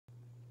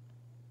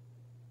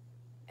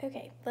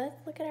Okay,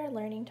 let's look at our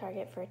learning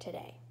target for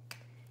today.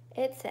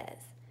 It says,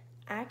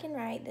 I can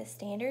write the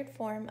standard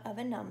form of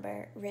a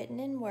number written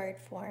in word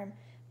form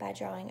by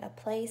drawing a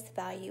place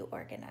value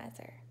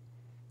organizer.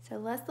 So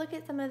let's look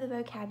at some of the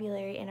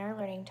vocabulary in our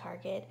learning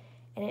target,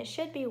 and it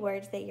should be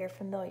words that you're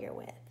familiar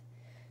with.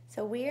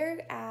 So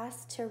we're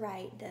asked to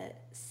write the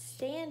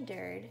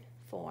standard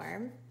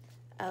form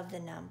of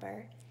the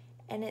number,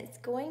 and it's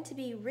going to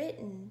be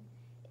written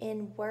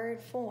in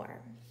word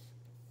form.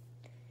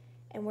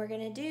 And we're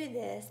going to do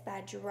this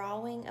by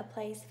drawing a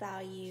place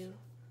value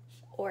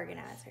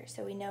organizer.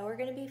 So we know we're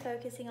going to be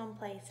focusing on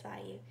place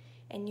value,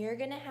 and you're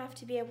going to have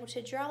to be able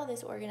to draw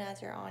this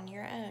organizer on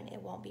your own.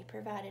 It won't be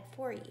provided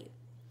for you.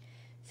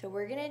 So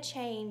we're going to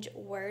change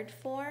word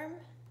form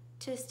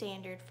to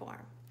standard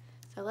form.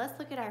 So let's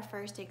look at our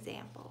first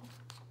example.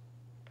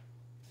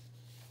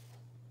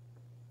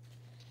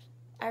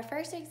 Our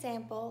first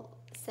example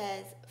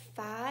says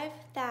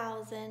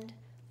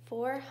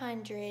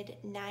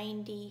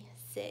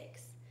 5,496.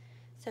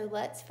 So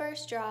let's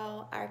first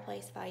draw our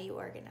place value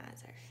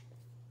organizer.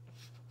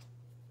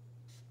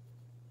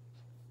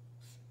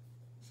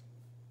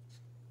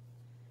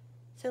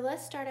 So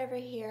let's start over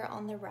here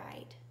on the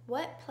right.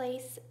 What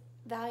place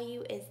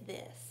value is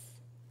this?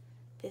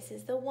 This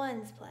is the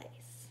ones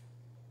place.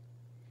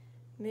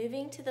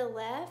 Moving to the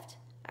left,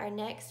 our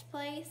next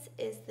place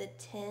is the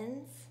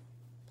tens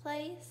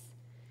place.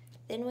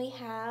 Then we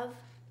have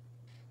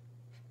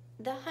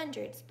the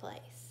hundreds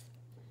place.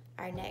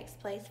 Our next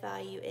place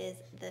value is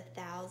the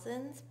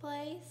thousands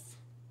place.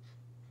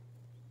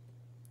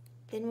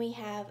 Then we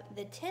have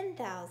the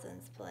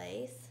 10,000s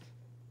place.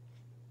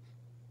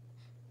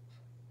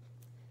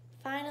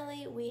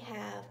 Finally, we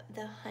have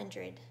the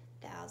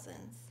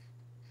 100,000s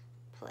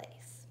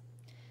place.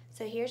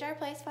 So here's our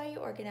place value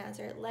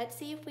organizer. Let's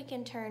see if we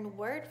can turn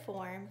word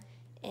form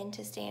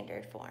into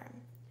standard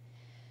form.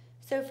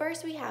 So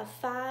first we have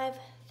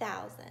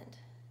 5,000.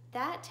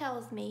 That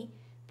tells me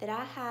that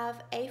I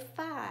have a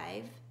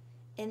 5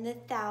 in the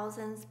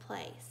thousands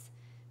place.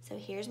 So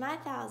here's my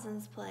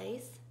thousands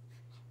place,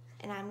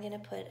 and I'm going to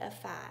put a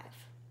 5.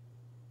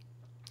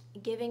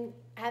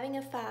 Having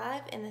a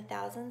 5 in the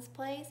thousands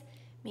place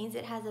means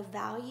it has a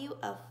value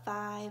of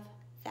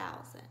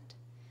 5,000.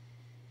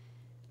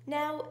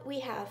 Now we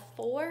have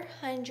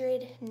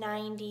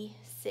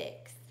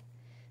 496.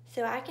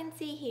 So I can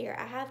see here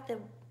I have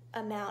the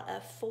amount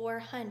of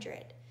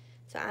 400.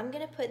 So I'm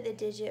going to put the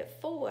digit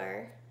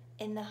 4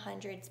 in the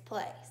hundreds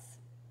place.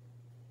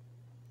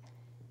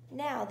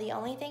 Now the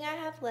only thing I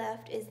have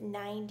left is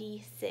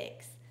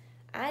 96.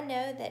 I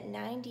know that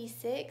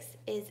 96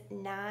 is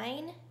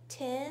 9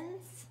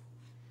 tens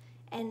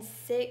and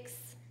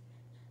 6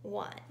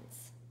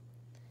 ones.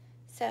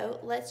 So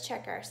let's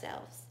check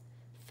ourselves.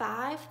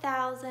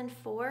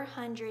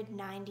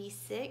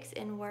 5,496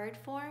 in word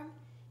form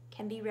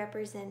can be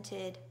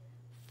represented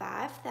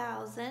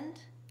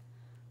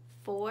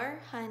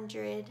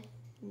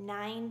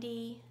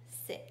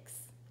 5,496.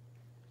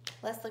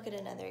 Let's look at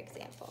another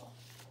example.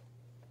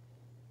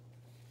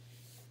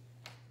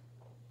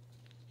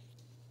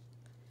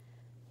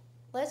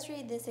 Let's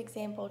read this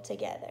example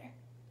together.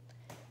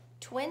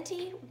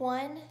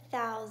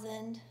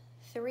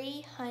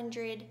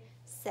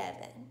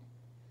 21,307.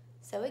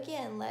 So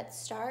again, let's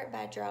start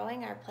by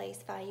drawing our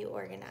place value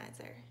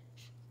organizer.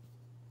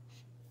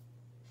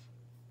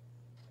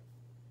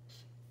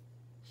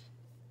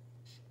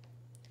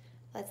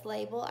 Let's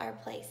label our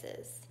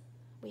places.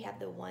 We have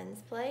the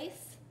ones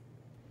place,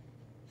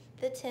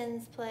 the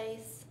tens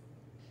place,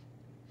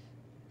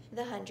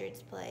 the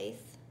hundreds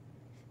place,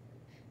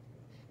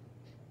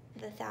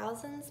 the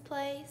thousands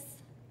place,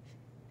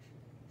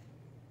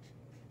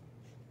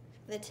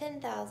 the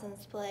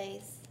 10,000s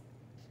place,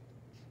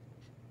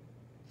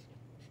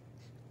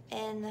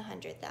 and the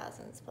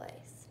 100,000s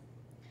place.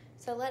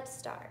 So let's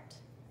start.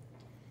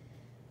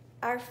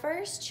 Our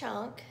first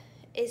chunk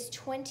is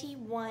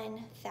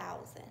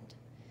 21,000.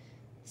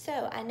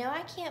 So I know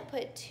I can't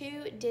put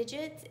 2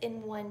 digits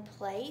in one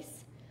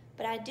place,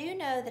 but I do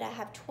know that I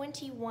have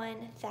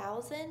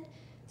 21,000,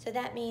 so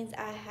that means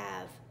I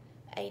have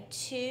a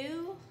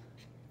 2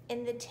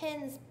 in the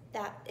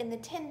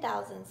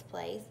 10,000s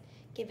place,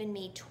 giving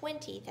me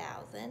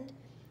 20,000,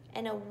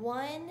 and a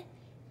 1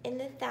 in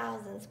the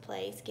thousands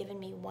place, giving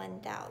me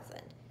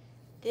 1,000.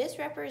 This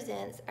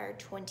represents our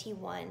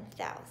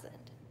 21,000.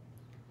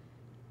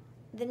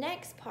 The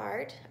next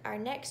part, our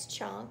next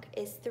chunk,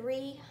 is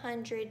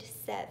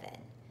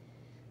 307.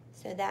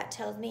 So that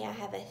tells me I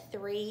have a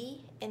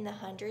 3 in the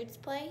hundreds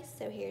place.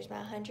 So here's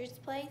my hundreds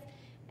place,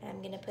 and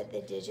I'm going to put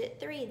the digit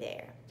 3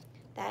 there.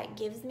 That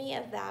gives me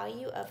a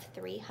value of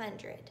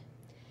 300.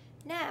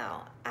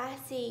 Now, I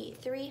see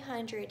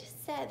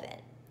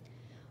 307.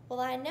 Well,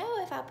 I know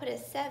if I put a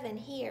 7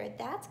 here,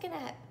 that's going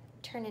to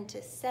turn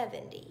into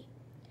 70.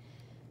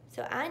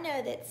 So I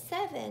know that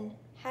 7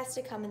 has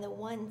to come in the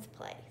ones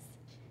place.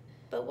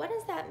 But what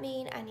does that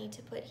mean I need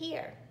to put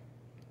here?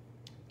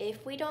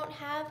 If we don't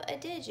have a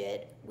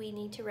digit, we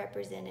need to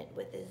represent it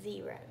with a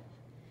 0.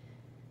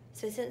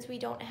 So since we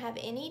don't have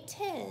any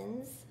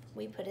tens,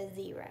 we put a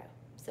 0.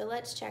 So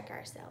let's check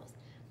ourselves.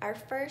 Our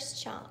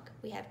first chunk,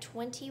 we have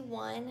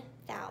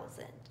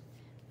 21,000,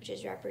 which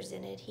is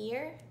represented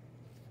here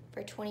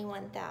for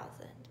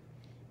 21,000.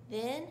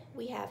 Then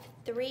we have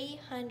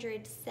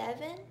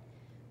 307,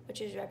 which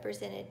is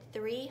represented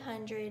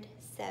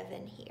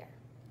 307 here.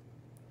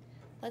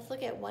 Let's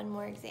look at one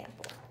more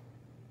example.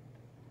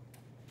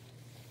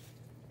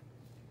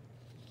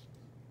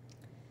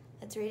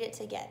 Let's read it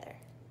together.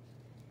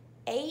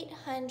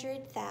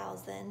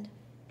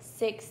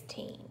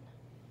 800,016.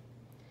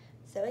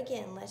 So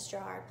again, let's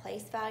draw our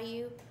place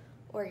value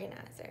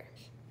organizer.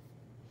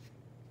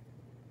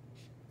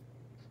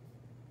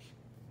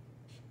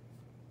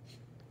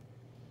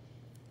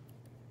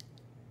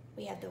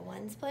 We have the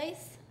ones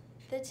place,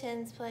 the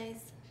tens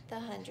place, the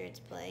hundreds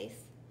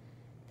place,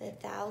 the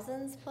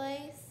thousands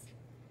place,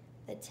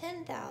 the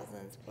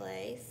 10,000s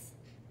place,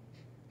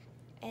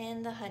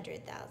 and the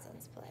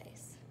 100,000s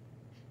place.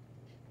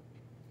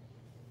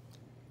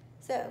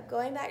 So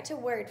going back to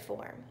word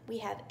form, we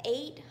have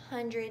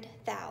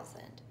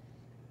 800,000.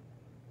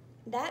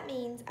 That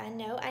means I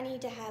know I need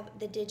to have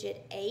the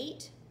digit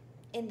 8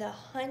 in the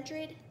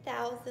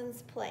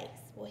 100,000s place.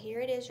 Well,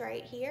 here it is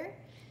right here.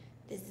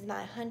 This is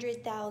my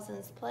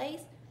 100,000s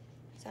place,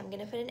 so I'm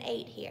gonna put an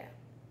 8 here.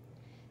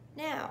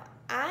 Now,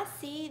 I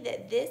see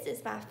that this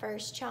is my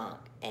first chunk,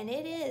 and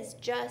it is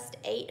just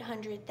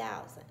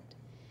 800,000.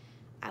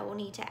 I will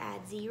need to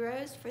add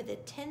zeros for the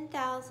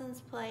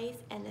 10,000s place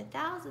and the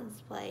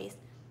thousands place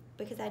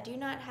because I do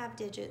not have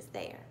digits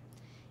there.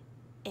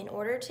 In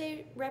order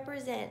to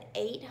represent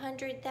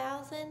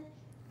 800,000,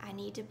 I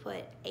need to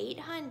put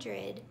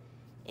 800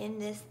 in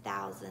this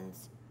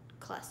thousands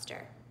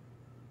cluster.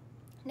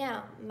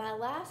 Now, my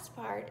last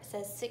part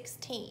says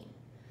 16.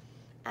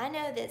 I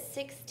know that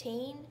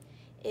 16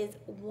 is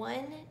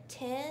 1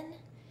 10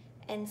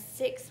 and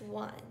 6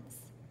 ones.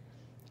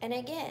 And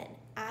again,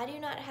 I do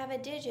not have a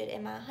digit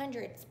in my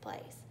hundreds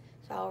place,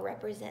 so I will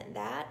represent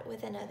that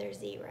with another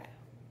 0.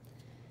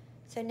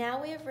 So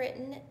now we have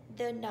written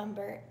the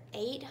number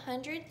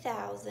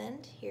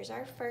 800,000. Here's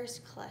our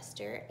first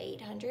cluster,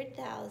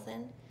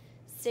 800,000,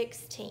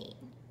 16.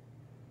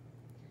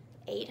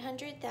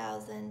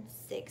 800,000,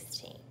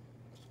 16.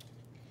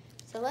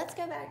 So let's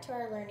go back to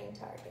our learning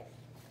target.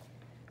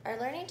 Our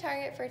learning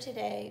target for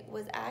today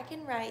was I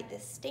can write the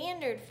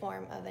standard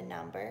form of a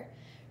number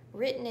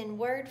written in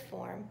word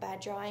form by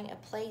drawing a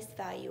place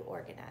value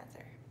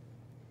organizer.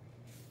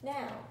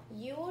 Now,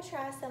 you will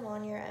try some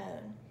on your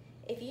own.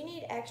 If you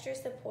need extra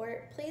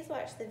support, please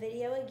watch the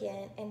video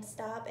again and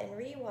stop and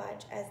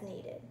re-watch as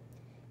needed.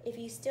 If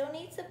you still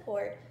need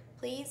support,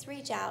 please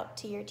reach out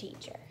to your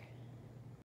teacher.